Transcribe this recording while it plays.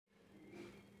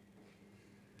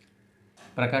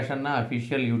ప్రకాశన్న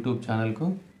official YouTube ఛానల్కు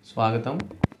స్వాగతం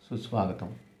సుస్వాగతం.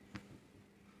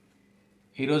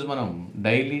 ఈరోజు మనం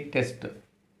డైలీ టెస్ట్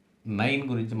 9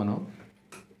 గురించి మనం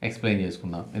ఎక్స్ప్లెయిన్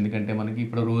చేసుకుందాం. ఎందుకంటే మనకి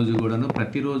ఇప్పుడు రోజు కూడాను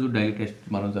ప్రతిరోజు డైలీ టెస్ట్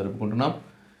మనం జరుపుకుంటున్నాం.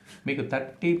 మీకు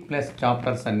 30+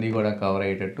 చాప్టర్స్ అన్నీ కూడా కవర్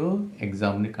అయ్యేటట్టు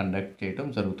ఎగ్జామ్ని కండక్ట్ చేయడం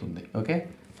జరుగుతుంది. ఓకే,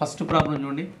 ఫస్ట్ ప్రాబ్లం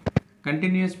చూడండి.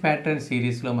 కంటిన్యూస్ ప్యాటర్న్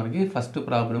సిరీస్లో మనకి ఫస్ట్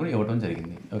ప్రాబ్లం ఇవ్వడం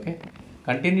జరిగింది. ఓకే,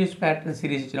 కంటిన్యూస్ ప్యాటర్న్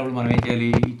సిరీస్ ఇచ్చినప్పుడు మనం ఏం చేయాలి?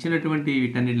 ఇచ్చినటువంటి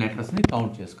వీటన్ని లెటర్స్ని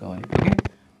కౌంట్ చేసుకోవాలి. ఓకే,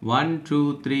 1 2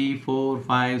 3 4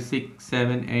 5 6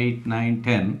 7 8 9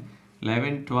 10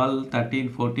 11 12 13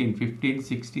 14 15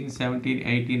 16 17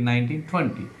 18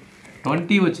 19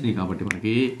 20 వచ్చినాయి. కాబట్టి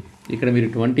మనకి ఇక్కడ మీరు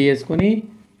 20 వేసుకొని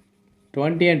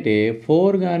 20 అంటే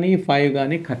 4 కానీ 5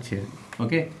 కానీ కట్ చేయాలి.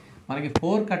 ఓకే, మనకి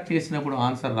 4 కట్ చేసినప్పుడు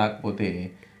ఆన్సర్ రాకపోతే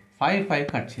 5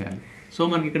 కట్ చేయాలి. సో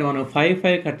మనకి ఇక్కడ మనం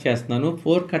 5 కట్ చేస్తున్నాను,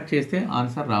 4 కట్ చేస్తే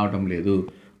ఆన్సర్ రావడం లేదు.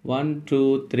 1 2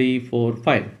 3 4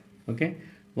 5. ఓకే,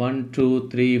 1 2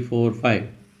 3 4 5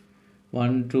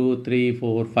 1 2 3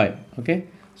 4 5. ఓకే,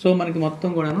 సో మనకి మొత్తం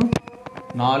కూడాను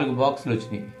 4 బాక్సులు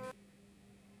వచ్చినాయి.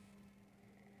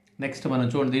 నెక్స్ట్ మనం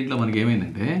చూడండి, దీంట్లో మనకి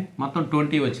ఏమైందంటే మొత్తం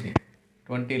 20 వచ్చినాయి,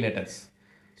 20 లెటర్స్.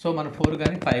 సో మనం 4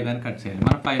 కానీ 5 కానీ కట్ చేయాలి.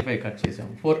 మనం 5 కట్ చేసాం,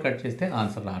 4 కట్ చేస్తే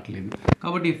ఆన్సర్ రావట్లేదు.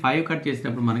 కాబట్టి 5 కట్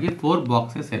చేసినప్పుడు మనకి 4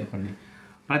 బాక్సెస్ ఏర్పడి,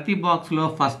 ప్రతి బాక్స్లో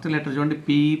ఫస్ట్ లెటర్ చూడండి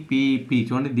పి.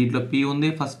 చూడండి, దీంట్లో పి ఉంది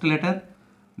ఫస్ట్ లెటర్,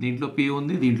 దీంట్లో పి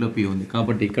ఉంది, దీంట్లో పి ఉంది.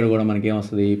 కాబట్టి ఇక్కడ కూడా మనకి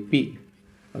ఏమొస్తుంది? పి.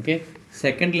 ఓకే,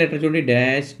 సెకండ్ లెటర్ చూడండి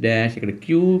డాష్, ఇక్కడ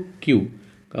క్యూ.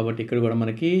 కాబట్టి ఇక్కడ కూడా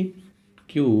మనకి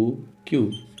queue.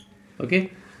 Okay,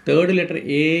 third letter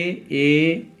A.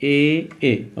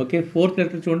 Okay, fourth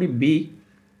letter చూడండి బి.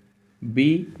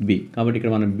 కాబట్టి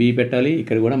ఇక్కడ మనం బి పెట్టాలి,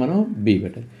 ఇక్కడ కూడా మనం బి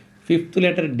పెట్టాలి. Fifth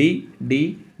letter D.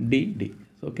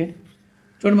 ఓకే,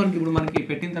 చూడండి మనకి ఇప్పుడు మనకి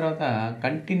పెట్టిన తర్వాత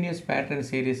కంటిన్యూస్ ప్యాటర్న్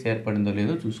సిరీస్ ఏర్పడిందో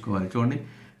లేదో చూసుకోవాలి. చూడండి,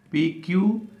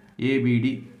 PQABD.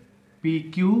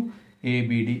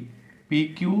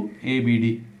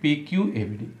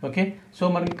 ఓకే, సో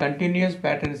మనకి కంటిన్యూస్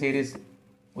ప్యాటర్న్ సిరీస్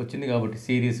వచ్చింది కాబట్టి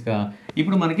సిరీస్గా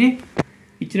ఇప్పుడు మనకి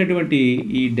ఇచ్చినటువంటి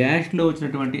ఈ డాష్లో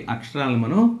వచ్చినటువంటి అక్షరాలను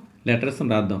మనం లెటర్స్ని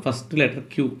రాద్దాం. First letter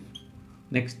Q,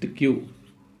 next Q,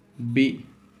 B,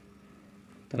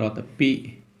 తర్వాత పి,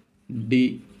 డి,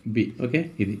 బి. ఓకే,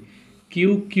 ఇది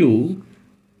queue.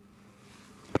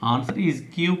 Answer is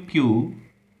queue,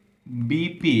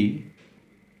 BP,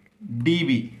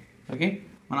 dB. Okay,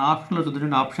 మన ఆప్షన్లో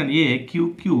చూద్దాం. Option A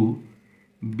Q,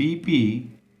 BP,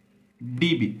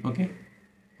 dB. Okay,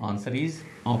 answer is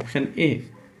option A.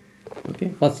 Okay,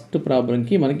 first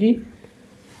ప్రాబ్లంకి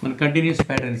మన కంటిన్యూస్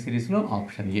ప్యాటర్న్ సిరీస్లో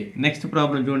option A. Next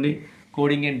problem చూడండి,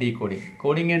 coding and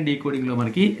డీకోడింగ్లో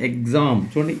మనకి exam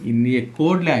చూడండి. In a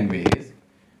code language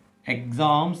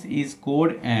exams is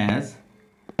code as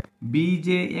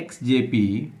BJXJP.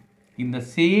 In the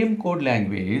same code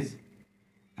language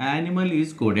animal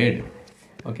is coded.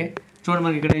 Okay, చూడండి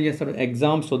మనకి ఇక్కడ ఏం చేస్తాడు?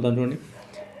 ఎగ్జామ్స్ చూద్దాం. చూడండి,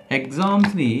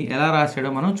 ఎగ్జామ్స్ని ఎలా రాసాడో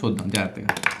మనం చూద్దాం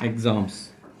జాగ్రత్తగా. Exams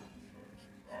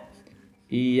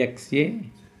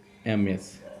EXAMS.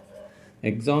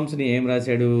 ఎగ్జామ్స్ని ఏం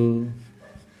రాశాడు?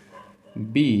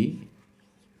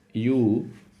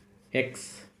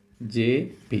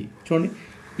 BUXJP. చూడండి,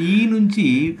 ఈ నుంచి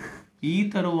ఈ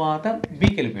తరువాత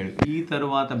బీకి వెళ్ళిపోయాడు, ఈ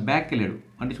తరువాత బ్యాక్ వెళ్ళాడు.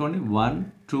 అంటే చూడండి 1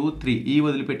 2 3, ఈ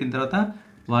వదిలిపెట్టిన తర్వాత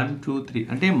 1 2 3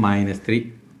 అంటే -3.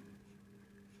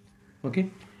 ఓకే,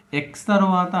 ఎక్స్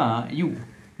తర్వాత యు,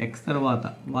 ఎక్స్ తర్వాత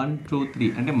 1 2 3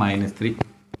 అంటే -3.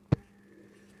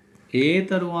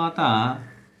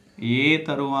 ఏ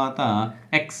తరువాత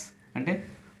ఎక్స్ అంటే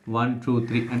 1 2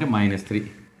 3 అంటే -3.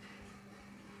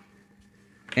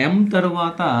 ఎం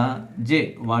తరువాత జే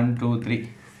 1 2 3.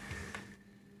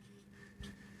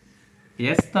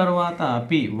 ఎస్ తర్వాత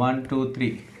పి 1 2 3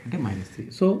 అంటే -3.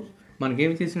 సో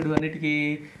మనకేం చేసాడు? అన్నిటికీ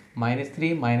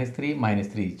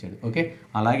 -3 ఇచ్చాడు. ఓకే,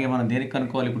 అలాగే మనం దేనికి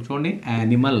కనుక్కోవాలి? ఇప్పుడు చూడండి,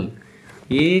 యానిమల్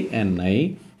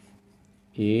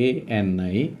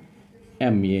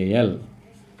ANIMAL.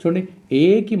 చూడండి,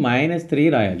 ఏకి -3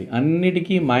 రాయాలి,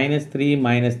 అన్నిటికీ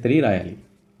 -3 రాయాలి.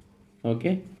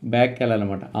 ఓకే, బ్యాక్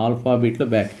వెళ్ళాలన్నమాట, ఆల్ఫాబెట్లో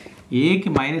బ్యాక్. ఏకి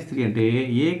 -3 అంటే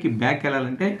ఏకి బ్యాక్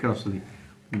వెళ్ళాలంటే ఇక్కడ వస్తుంది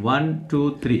 1 2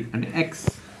 3 అంటే ఎక్స్.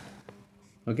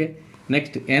 ఓకే,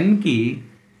 నెక్స్ట్ ఎన్కి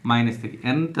 -3,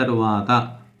 ఎన్ తరువాత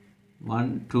 1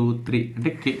 2 3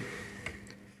 అంటే కే.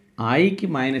 ఐకి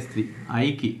 -3,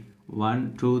 ఐకి 1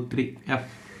 2 3 ఎఫ్.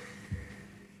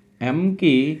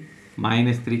 ఎంకి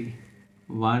 -3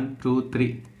 1 2 3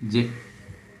 జే.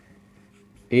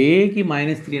 ఏకి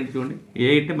 -3 అంటే చూడండి, ఏ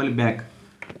అంటే మళ్ళీ బ్యాక్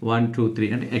 1 2 3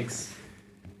 అంటే ఎక్స్.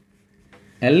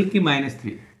 ఎల్కి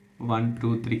 -3 1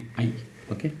 2 3 ఐ.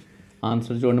 ఓకే,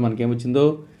 ఆన్సర్ చూడండి మనకేమొచ్చిందో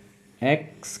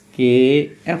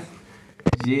XKF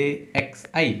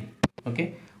jxi. ఓకే,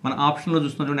 మన ఆప్షన్లో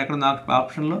చూస్తున్నాం చూడండి, ఎక్కడ ఉంది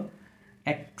ఆప్షన్లో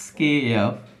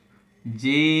xkf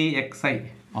jxi,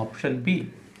 option B.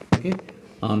 Okay,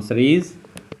 answer is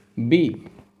B.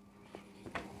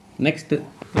 Next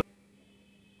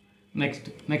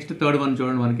third one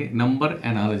చూడండి, మనకి నెంబర్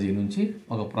ఎనాలజీ నుంచి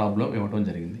ఒక ప్రాబ్లం ఇవ్వడం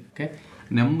జరిగింది. ఓకే,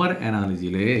 నెంబర్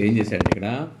ఎనాలజీలో ఏం చేశాడు ఇక్కడ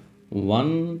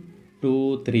 1 2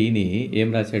 3ని ఏం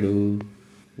రాశాడు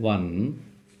 1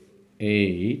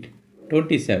 8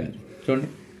 27. చూడండి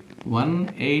 1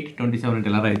 8 27 అంటే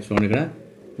ఎలా రాయొచ్చు చూడండి, ఇక్కడ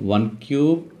 1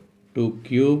 క్యూబ్ 2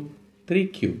 క్యూబ్ 3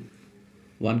 క్యూబ్.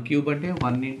 1 క్యూబ్ అంటే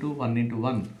 1 into 1 into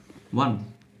 1 1,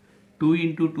 2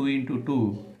 into 2 into 2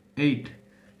 8,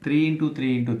 3 into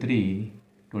 3 into 3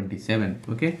 27.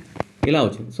 Okay, ఇలా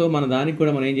వచ్చింది. సో మన దానికి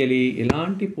కూడా మనం ఏం చేయాలి,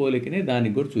 ఇలాంటి పోలికనే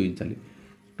దానికి కూడా చూపించాలి.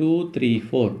 2 3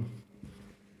 4,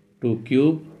 2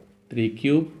 క్యూబ్ 3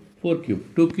 క్యూబ్ 4 క్యూబ్.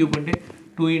 2 క్యూబ్ అంటే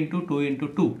 2 into 2 into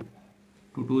 2,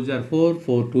 2 2s are 4,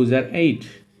 4 2s are 8,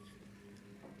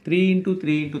 3 into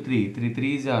 3 into 3, 3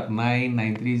 3s are 9,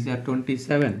 9 3s are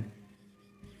 27,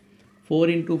 4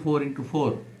 into 4 into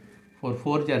 4, 4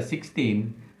 4s are 16,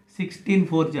 16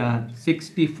 4s are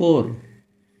 64.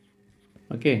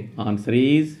 Okay, answer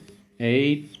is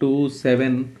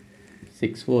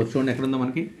 82764. చూడండి ఎక్కడ ఉందో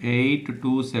మనకి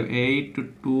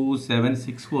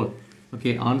 82764.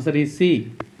 Okay, answer is C.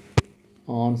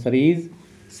 Answer is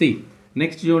C.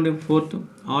 Next చూడండి fourth,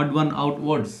 odd one out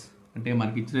words. అంటే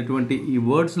మనకి ఇచ్చినటువంటి ఈ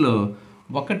వర్డ్స్లో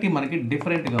ఒకటి మనకి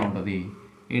డిఫరెంట్గా ఉంటుంది.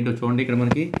 ఏంటో చూడండి, ఇక్కడ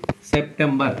మనకి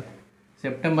సెప్టెంబర్.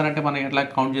 సెప్టెంబర్ అంటే మనం ఎట్లా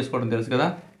కౌంట్ చేసుకోవడం తెలుసు కదా,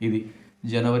 ఇది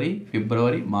జనవరి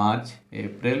ఫిబ్రవరి March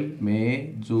April May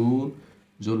June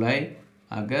July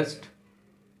August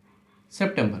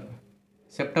September.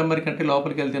 September కంటే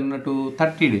లోపలికి వెళ్తే ఉన్నట్టు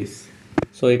 30 days.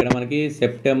 సో ఇక్కడ మనకి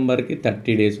సెప్టెంబర్కి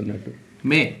 30 days ఉన్నట్టు.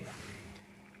 మే,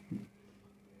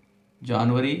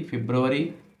 జనవరి ఫిబ్రవరి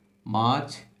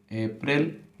మార్చ్ ఏప్రిల్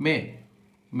మే,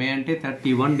 మే అంటే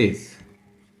 31 days.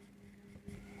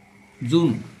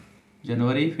 జూన్,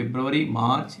 జనవరి ఫిబ్రవరి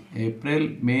March April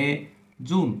May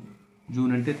June,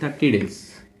 June అంటే 30 days.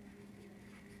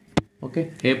 ఓకే,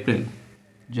 ఏప్రిల్,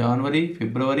 జనవరి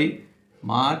ఫిబ్రవరి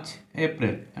మార్చ్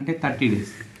ఏప్రిల్ అంటే 30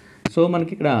 days. సో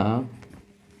మనకి ఇక్కడ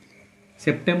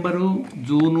సెప్టెంబరు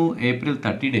జూను ఏప్రిల్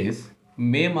 30 days,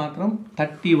 మే మాత్రం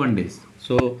 31 days.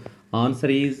 So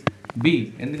answer is B.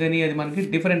 ఎందుకని అది మనకి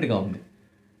డిఫరెంట్గా ఉంది,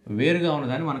 వేరుగా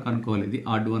ఉన్నదాన్ని మనకు అనుకోవాలి. ఇది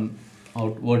ఆడ్ వన్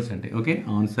అవుట్ వర్డ్స్ అంటే. Okay,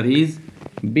 answer is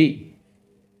B.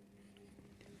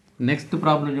 Next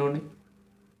problem చూడండి.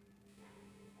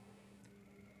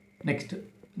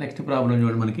 నెక్స్ట్ ప్రాబ్లం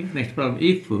చూడండి మనకి. Next problem,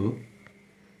 if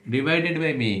divided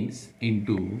by means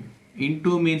into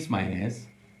means minus,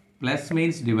 plus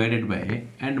means divided by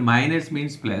and minus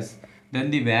means plus, then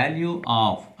the value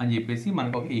of అని చెప్పేసి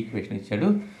మనకు ఒక equation ఇచ్చాడు.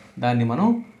 దాన్ని మనం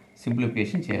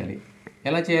సింప్లిఫికేషన్ చేయాలి.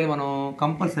 ఎలా చేయాలి, మనం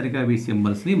కంపల్సరీగా ఈ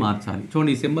సింబల్స్ని మార్చాలి.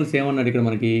 చూడండి ఈ సింబల్స్ ఏమన్నాడు ఇక్కడ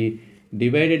మనకి,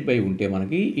 డివైడెడ్ బై ఉంటే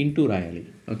మనకి ఇంటూ రాయాలి.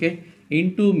 Okay,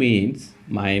 into means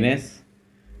minus,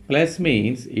 plus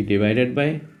means ఈ divided by,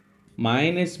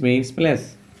 minus means plus.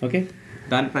 Okay,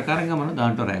 దాని ప్రకారంగా మనం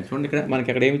దాంట్లో రాయాలి. చూడండి ఇక్కడ మనకి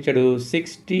అక్కడ ఏమి ఇచ్చాడు,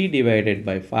 60 divided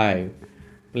by 5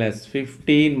 plus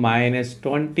 15 minus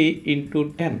 20 into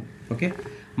 10. Okay,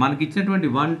 మనకి ఇచ్చినటువంటి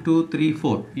 1 2 3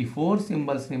 4 ఈ 4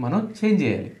 సింబల్స్ని మనం చేంజ్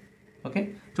చేయాలి. ఓకే,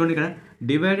 చూడండి ఇక్కడ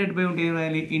డివైడెడ్ బై ఉంటే ఏం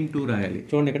రాయాలి, ఇంటూ రాయాలి.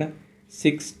 చూడండి ఇక్కడ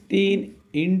 16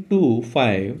 ఇంటూ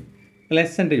 5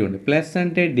 ప్లస్ అంటే చూడండి, ప్లస్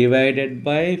అంటే divided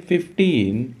by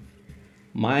 15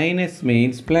 minus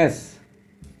means plus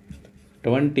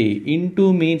 20 into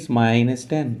means minus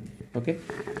 10. Okay,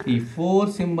 ఈ 4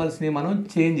 సింబల్స్ని మనం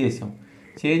చేంజ్ చేసాం.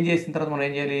 చేంజ్ చేసిన తర్వాత మనం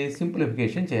ఏం చేయాలి,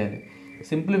 సింప్లిఫికేషన్ చేయాలి.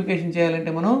 సింప్లిఫికేషన్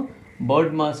చేయాలంటే మనం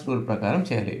బర్డ్ మాస్ రూల్ ప్రకారం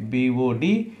చేయాలి.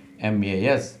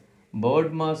 BODMAS,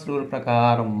 బర్డ్ మాస్ రూల్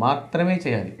ప్రకారం మాత్రమే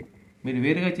చేయాలి. మీరు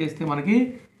వేరుగా చేస్తే మనకి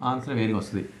ఆన్సర్ వేరుగా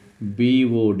వస్తుంది.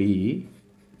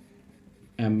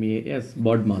 BODMAS,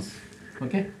 bird mass.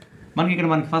 ఓకే, మనకి ఇక్కడ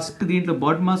మనకి ఫస్ట్ దీంట్లో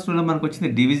బర్డ్ మాస్ రూల్లో మనకు వచ్చింది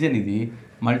డివిజన్, ఇది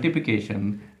multiplication,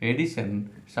 edition,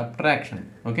 subtraction.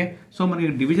 Okay, so మనకి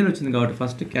డివిజన్ వచ్చింది కాబట్టి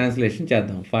ఫస్ట్ క్యాన్సిలేషన్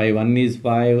చేద్దాం. 5 1 is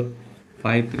 5,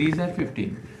 5 3s are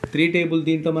 15. 3 టేబుల్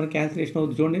దీంట్లో మనకి క్యాన్సిలేషన్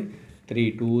అవుతుంది. చూడండి 3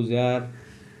 2s are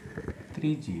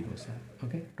 3 zeros.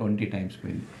 Okay, 20 times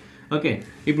పోయింది. ఓకే,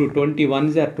 ఇప్పుడు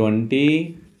 21s are 20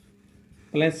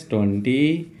 plus 20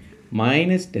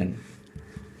 minus 10,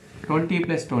 20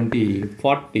 plus 20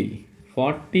 40,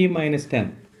 40 minus 10.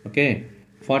 Okay,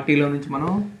 40లో నుంచి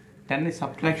మనం 10ని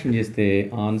సబ్ట్రాక్షన్ చేస్తే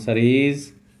ఆన్సర్ ఈజ్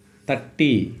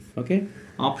 30. ఓకే,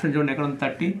 ఆప్షన్ చూడండి ఎక్కడ ఉంది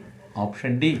 30,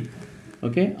 option D.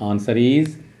 Okay, answer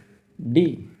is D.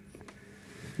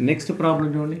 Next problem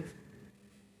చూడండి.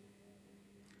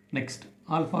 Next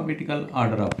alphabetical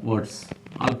order of words.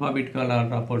 Alphabetical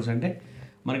order of words అంటే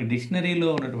మనకి డిక్షనరీలో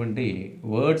ఉన్నటువంటి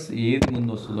వర్డ్స్ ఏది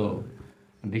ముందు వస్తుందో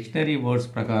డిక్షనరీ వర్డ్స్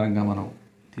ప్రకారంగా మనం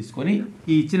తీసుకొని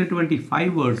ఈ ఇచ్చినటువంటి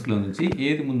 5 వర్డ్స్లో నుంచి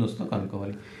ఏది ముందు వస్తుందో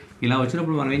కనుక్కోవాలి. ఇలా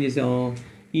వచ్చినప్పుడు మనం ఏం చేసాము,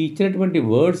 ఈ ఇచ్చినటువంటి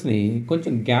వర్డ్స్ని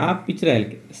కొంచెం గ్యాప్ ఇచ్చి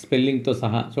రాయాలి స్పెల్లింగ్తో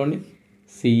సహా. చూడండి,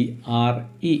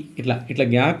 CRE ఇట్లా ఇట్లా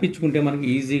గ్యాప్ ఇచ్చుకుంటే మనకి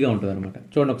ఈజీగా ఉంటుంది అనమాట.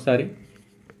 చూడండి ఒకసారి.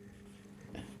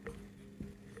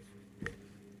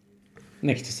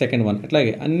 నెక్స్ట్ సెకండ్ వన్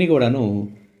అట్లాగే అన్నీ కూడాను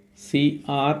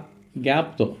CR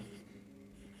గ్యాప్తో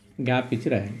గ్యాప్ ఇచ్చి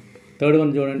రాయాలి. థర్డ్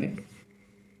వన్ చూడండి,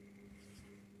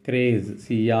 క్రేజ్,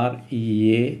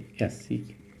 CREASE.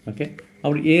 ఓకే,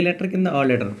 అప్పుడు ఏ లెటర్ కింద ఆ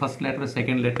letter, first letter,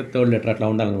 second letter, third letter అట్లా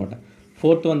ఉండాలన్నమాట.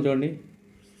 ఫోర్త్ వన్ చూడండి,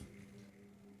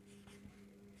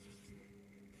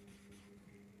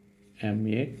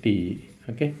 MAT.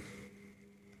 ఓకే,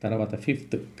 తర్వాత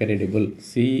ఫిఫ్త్ క్రెడిబుల్,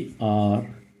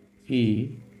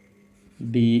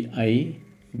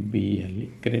 CREDIBLE,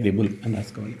 క్రెడిబుల్ అని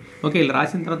రాసుకోవాలి. ఓకే, ఇలా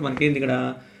రాసిన తర్వాత మనకేంది ఇక్కడ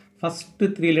ఫస్ట్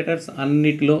 3 లెటర్స్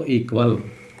అన్నిటిలో ఈక్వల్,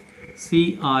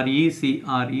 CRE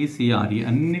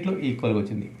అన్నిట్లో ఈక్వల్గా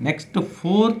వచ్చింది. నెక్స్ట్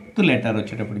ఫోర్త్ లెటర్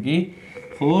వచ్చేటప్పటికి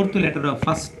ఫోర్త్ లెటర్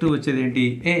ఫస్ట్ వచ్చేది ఏంటి,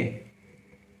 ఏ.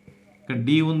 ఇక్కడ D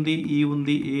ఉంది, E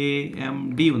ఉంది,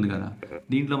 AMD ఉంది కదా,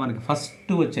 దీంట్లో మనకి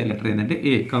ఫస్ట్ వచ్చే లెటర్ ఏంటంటే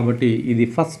ఏ. కాబట్టి ఇది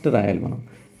ఫస్ట్ రాయాలి మనం.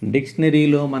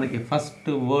 డిక్షనరీలో మనకి ఫస్ట్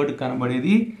వర్డ్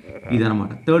కనబడేది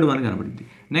ఇదనమాట, థర్డ్ వన్ కనబడింది.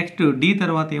 నెక్స్ట్ D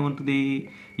తర్వాత ఏముంటుంది,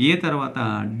 ఏ తర్వాత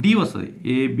D వస్తుంది,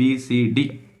 ABCD.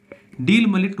 డీలు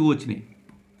మళ్ళీ 2 వచ్చినాయి.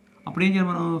 అప్పుడు ఏం చేయాలి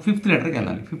మనం, ఫిఫ్త్ లెటర్కి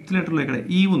వెళ్ళాలి. ఫిఫ్త్ లెటర్లో ఇక్కడ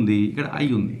E ఉంది, ఇక్కడ I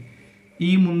ఉంది.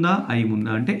 E ముందా I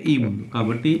ముందా అంటే E ముందు,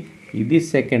 కాబట్టి ఇది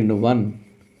సెకండ్ వన్.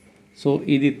 సో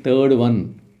ఇది థర్డ్ వన్.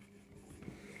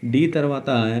 D తర్వాత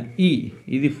E,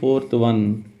 ఇది ఫోర్త్ వన్.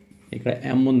 ఇక్కడ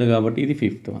M ఉంది కాబట్టి ఇది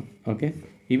ఫిఫ్త్ వన్. ఓకే,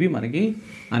 ఇవి మనకి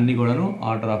అన్నీ కూడాను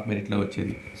ఆర్డర్ ఆఫ్ మెరిట్లో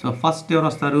వచ్చేది. సో ఫస్ట్ ఎవరు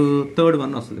వస్తారు, థర్డ్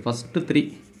వన్ వస్తుంది, ఫస్ట్ 3.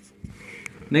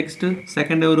 నెక్స్ట్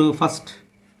సెకండ్ ఎవరు, ఫస్ట్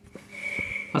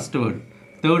వర్డ్.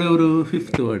 థర్డ్ ఎవరు,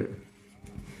 fifth word.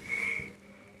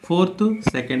 Fourth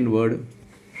second word.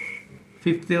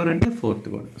 Fifth ఎవరంటే fourth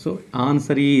word. So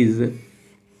answer is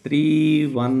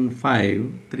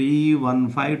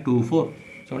 31524.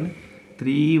 చూడండి,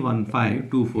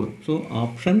 31524. So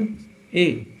option A,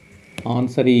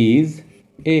 answer is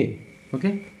a. Okay,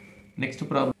 next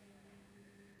problem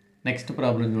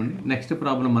చూడండి. Next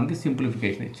problem మనకి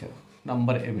simplification ఇచ్చారు,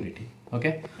 number ability. Okay,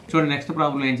 చూడండి next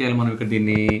problem ఏం చేయాలి మనం, ఇక్కడ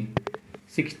దీన్ని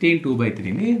 16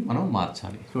 2/3ని మనం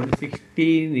మార్చాలి. చూడండి,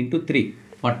 16 × 3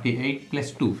 48 +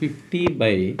 2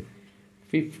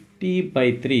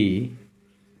 50/3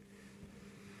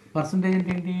 పర్సంటేజ్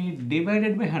అంటే ఏంటి,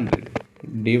 డివైడెడ్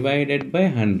బై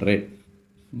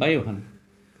 100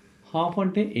 హాఫ్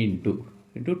అంటే ఇంటూ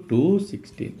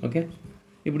 216. ఓకే,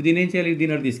 ఇప్పుడు దీని ఏం చేయాలి,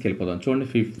 దీని అటు తీసుకెళ్ళిపోదాం. చూడండి,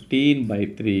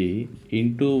 15/3 ×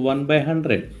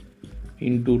 1/100 ×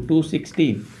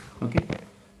 216. ఓకే,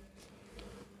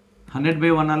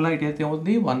 100/1 అలా ఇటైతే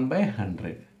అవుతుంది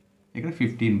 1/100. ఇక్కడ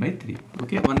 15/3.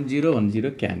 Okay,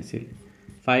 10 cancel.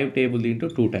 5 టేబుల్ దీంట్లో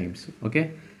 2 టైమ్స్. ఓకే,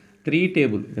 3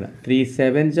 టేబుల్ ఇక్కడ 3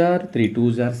 7s are 3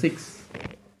 2s are 6,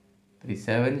 3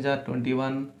 7s are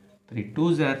 21, 3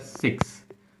 2s are 6.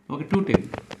 Okay, 2 table,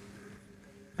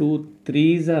 2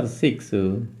 3s are 6,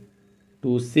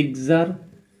 2 6s are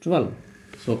 12.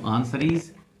 So answer is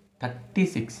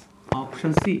 36.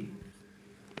 Option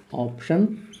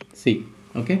C.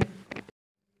 Okay,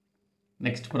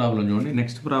 next problem చూడండి.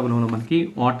 నెక్స్ట్ ప్రాబ్లంలో మనకి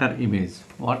వాటర్ ఇమేజ్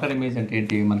అంటే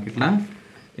ఏంటి, మనకి ఇట్లా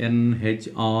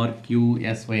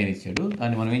NHRQSY అని ఇచ్చాడు.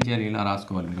 దాన్ని మనం ఏం చేయాలి, ఇలా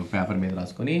రాసుకోవాలి. మీరు పేపర్ మీద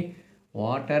రాసుకొని,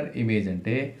 వాటర్ ఇమేజ్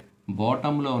అంటే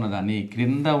బాటంలో ఉన్నదాన్ని,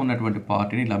 క్రింద ఉన్నటువంటి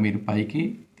పార్ట్ని ఇలా మీరు పైకి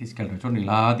తీసుకెళ్ళాలి. చూడండి,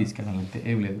 ఇలా తీసుకెళ్ళాలి, అంతే,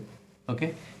 ఏం లేదు. ఓకే,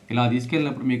 ఇలా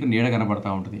తీసుకెళ్ళినప్పుడు మీకు నీడ కనబడుతూ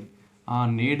ఉంటుంది. ఆ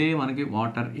నీడే మనకి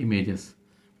వాటర్ ఇమేజెస్.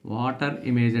 వాటర్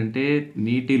ఇమేజ్ అంటే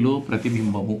నీటిలో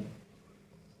ప్రతిబింబము.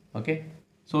 ఓకే,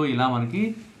 సో ఇలా మనకి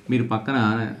మీరు పక్కన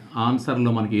ఆన్సర్లో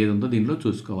మనకి ఏది ఉందో దీంట్లో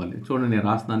చూసుకోవాలి. చూడండి, నేను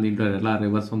రాస్తున్నాను, దీంట్లో ఎలా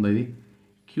రివర్స్ ఉందో, ఇది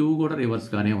Q కూడా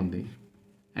రివర్స్గానే ఉంది,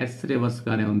 S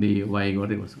రివర్స్గానే ఉంది, Y కూడా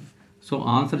రివర్స్ ఉంది. సో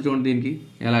ఆన్సర్ చూడండి, దీనికి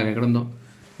ఎక్కడ ఉందో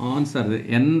ఆన్సర్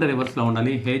N రివర్స్లో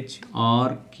ఉండాలి,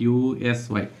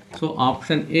 HRQSY. So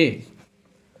option A.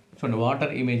 చూడండి,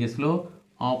 water ఇమేజెస్లో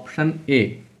option A.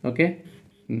 Okay,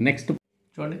 next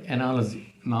చూడండి, ఎనాలజీ.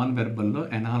 నాన్ వెర్బల్లో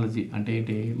ఎనాలజీ అంటే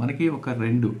ఏంటి, మనకి ఒక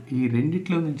ఈ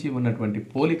రెండిట్లో నుంచి ఉన్నటువంటి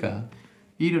పోలిక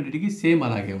ఈ రెండింటికి సేమ్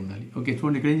అలాగే ఉండాలి. ఓకే,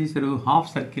 చూడండి, ఇక్కడ ఏం చేశాడు, హాఫ్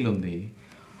సర్కిల్ ఉంది.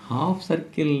 హాఫ్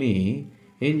సర్కిల్ని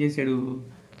ఏం చేశాడు,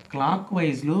 క్లాక్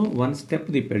వైజ్లో 1 స్టెప్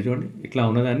తిప్పాడు. చూడండి, ఇట్లా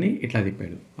ఉన్నదాన్ని ఇట్లా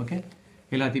తిప్పాడు. ఓకే,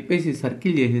 ఇలా తిప్పేసి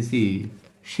సర్కిల్ చేసేసి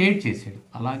షేడ్ చేశాడు.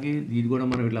 అలాగే ఇది కూడా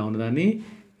మనం ఇట్లా ఉన్నదాన్ని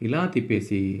ఇలా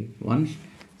తిప్పేసి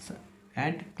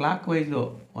యాంటీ క్లాక్ వైజ్లో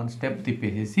 1 స్టెప్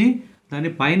తిప్పేసేసి దాన్ని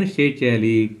పైన షేడ్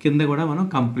చేయాలి, కింద కూడా మనం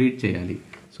కంప్లీట్ చేయాలి.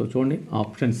 సో చూడండి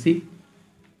ఆప్షన్ సి.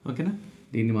 ఓకేనా,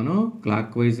 దీన్ని మనం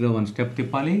క్లాక్ వైజ్లో 1 స్టెప్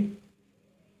తిప్పాలి,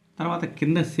 తర్వాత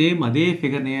కింద సేమ్ అదే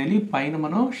ఫిగర్ వేయాలి, పైన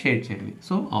మనం షేడ్ చేయాలి.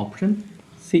 So option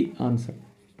C answer.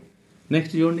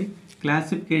 Next చూడండి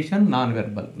క్లాసిఫికేషన్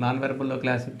నాన్ వెర్బల్లో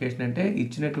క్లాసిఫికేషన్ అంటే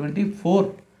ఇచ్చినటువంటి 4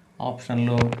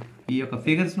 ఆప్షన్లో ఈ యొక్క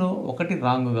ఫిగర్స్లో ఒకటి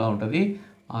రాంగ్గా ఉంటుంది.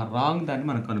 ఆ రాంగ్ దాన్ని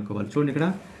మనం కనుక్కోవాలి. చూడండి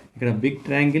ఇక్కడ big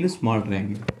triangle, small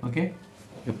triangle. Okay,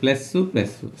 plus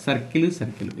circle.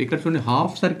 ఇక్కడ చూడండి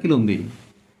హాఫ్ సర్కిల్ ఉంది,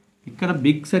 ఇక్కడ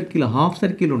బిగ్ సర్కిల్, హాఫ్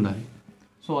సర్కిల్ ఉండాలి.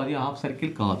 సో అది హాఫ్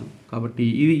సర్కిల్ కాదు. కాబట్టి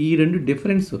ఈ రెండు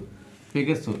డిఫరెన్స్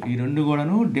ఫిగర్స్, ఈ రెండు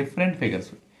కూడాను డిఫరెంట్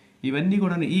ఫిగర్స్. ఇవన్నీ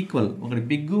కూడా ఈక్వల్, ఒకటి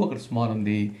బిగ్ ఒకటి స్మాల్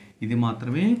ఉంది, ఇది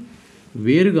మాత్రమే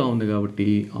వేరుగా ఉంది. కాబట్టి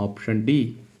option D.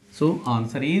 So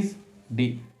answer is D.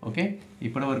 Okay,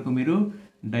 ఇప్పటి వరకు మీరు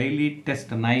డైలీ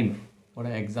టెస్ట్ 9 కూడా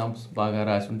ఎగ్జామ్స్ బాగా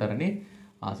రాసి ఉంటారని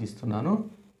ఆశిస్తున్నాను.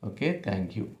 Okay,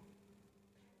 thank you.